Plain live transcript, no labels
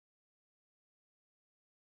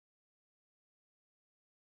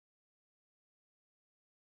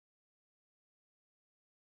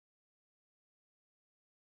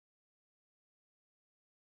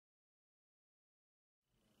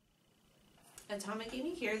Atomic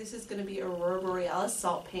Amy here. This is going to be Aurora Borealis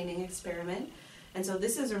salt painting experiment. And so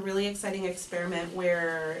this is a really exciting experiment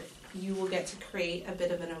where you will get to create a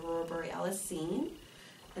bit of an Aurora Borealis scene.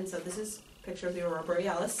 And so this is a picture of the Aurora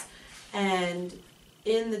Borealis. And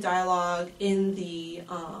in the dialogue, in the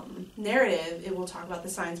narrative, it will talk about the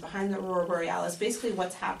science behind the Aurora Borealis. Basically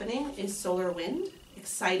what's happening is solar wind,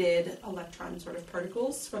 excited electron sort of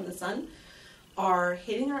particles from the sun, are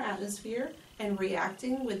hitting our atmosphere and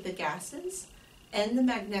reacting with the gases and the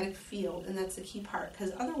magnetic field, and that's the key part,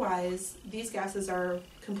 because otherwise these gases are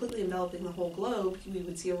completely enveloping the whole globe. We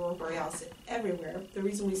would see Aurora Borealis everywhere. The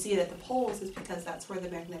reason we see it at the poles is because that's where the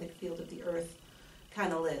magnetic field of the Earth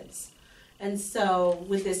kind of lives. And so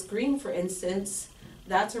with this green, for instance,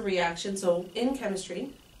 that's a reaction. So in chemistry,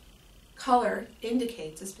 color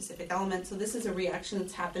indicates a specific element. So this is a reaction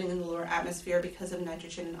that's happening in the lower atmosphere because of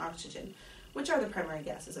nitrogen and oxygen, which are the primary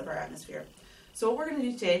gases of our atmosphere. So what we're going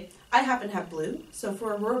to do today, I happen to have blue. So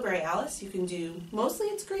for Aurora Borealis, you can do, mostly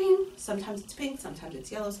it's green, sometimes it's pink, sometimes it's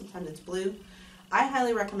yellow, sometimes it's blue. I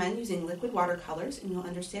highly recommend using liquid watercolors, and you'll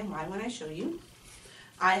understand why when I show you.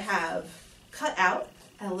 I have cut out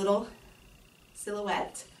a little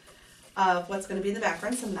silhouette of what's going to be in the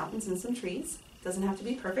background, some mountains and some trees. Doesn't have to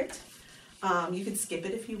be perfect. You could skip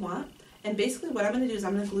it if you want. And basically what I'm going to do is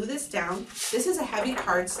I'm going to glue this down. This is a heavy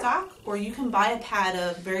cardstock, or you can buy a pad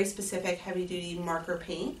of very specific heavy-duty marker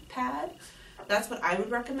paint pad. That's what I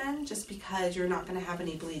would recommend, just because you're not going to have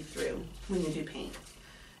any bleed through when you do paint.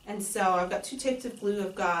 And so I've got two types of glue.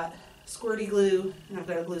 I've got squirty glue and I've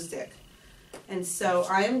got a glue stick. And so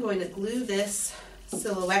I am going to glue this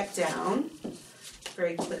silhouette down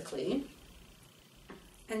very quickly.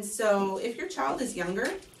 And so if your child is younger,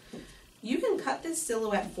 you can cut this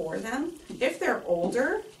silhouette for them. If they're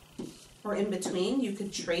older or in between, you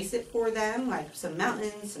could trace it for them, like some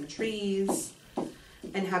mountains, some trees,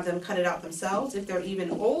 and have them cut it out themselves. If they're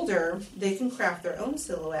even older, they can craft their own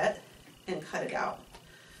silhouette and cut it out.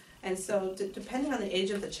 And so depending on the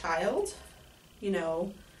age of the child, you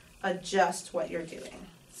know, adjust what you're doing.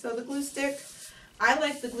 So the glue stick, I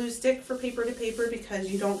like the glue stick for paper to paper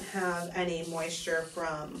because you don't have any moisture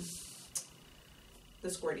from the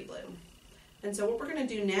squirty glue. And so what we're going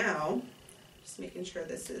to do now, just making sure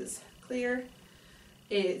this is clear,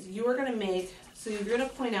 is you are going to make, so you're going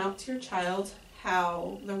to point out to your child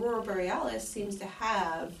how the Aurora Borealis seems to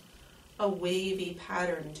have a wavy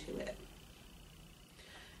pattern to it.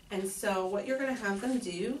 And so what you're going to have them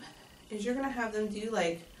do is you're going to have them do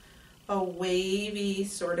like a wavy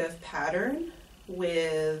sort of pattern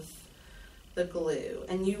with the glue.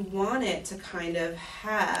 And you want it to kind of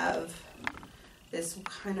have this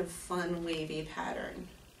kind of fun wavy pattern.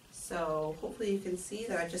 So hopefully you can see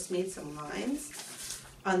that I've just made some lines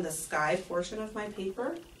on the sky portion of my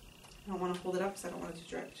paper. I don't want to hold it up because I don't want it to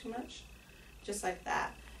drip too much. Just like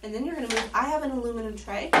that. And then you're going to move, I have an aluminum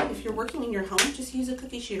tray. If you're working in your home, just use a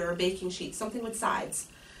cookie sheet or a baking sheet, something with sides.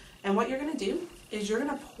 And what you're going to do is you're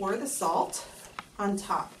going to pour the salt on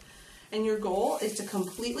top. And your goal is to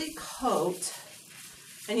completely coat,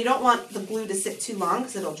 and you don't want the glue to sit too long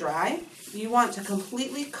because it'll dry. You want to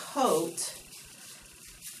completely coat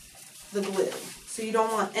the glue. So you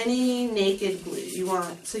don't want any naked glue.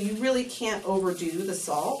 So you really can't overdo the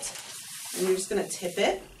salt. And you're just going to tip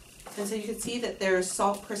it. And so you can see that there's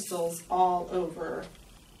salt crystals all over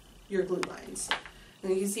your glue lines.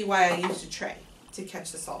 And you can see why I used a tray to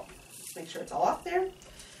catch the salt. Just make sure it's all off there.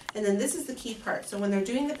 And then this is the key part. So when they're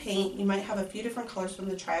doing the paint, you might have a few different colors from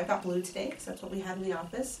the tray. I've got blue today because that's what we had in the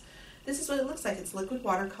office. This is what it looks like. It's liquid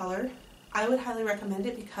watercolor. I would highly recommend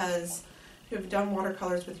it because if you've done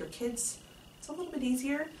watercolors with your kids, it's a little bit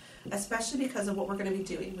easier, especially because of what we're going to be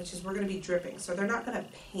doing, which is we're going to be dripping. So they're not going to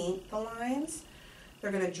paint the lines.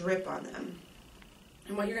 They're going to drip on them.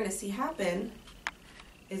 And what you're going to see happen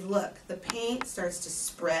is, look, the paint starts to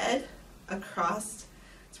spread across.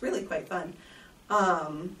 It's really quite fun.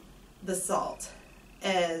 The salt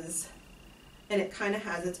and it kind of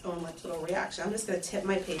has its own like little reaction. I'm just going to tip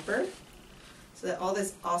my paper so that all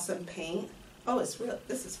this awesome paint,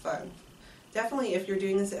 this is fun. Definitely if you're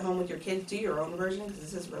doing this at home with your kids, do your own version because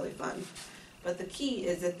this is really fun. But the key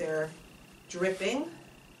is that they're dripping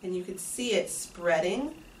and you can see it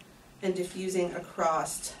spreading and diffusing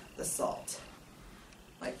across the salt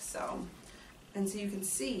like so. And so you can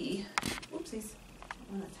see, oopsies, I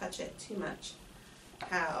don't want to touch it too much,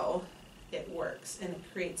 how it works, and it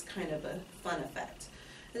creates kind of a fun effect.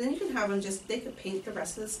 And then you can have them they could paint the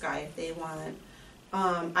rest of the sky if they want.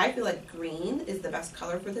 I feel like green is the best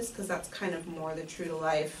color for this because that's kind of more the true to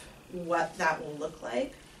life what that will look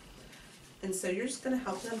like. And so you're just going to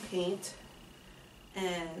help them paint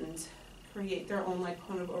and create their own like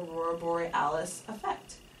kind of Aurora Borealis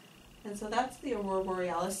effect. And so that's the Aurora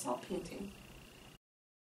Borealis salt painting.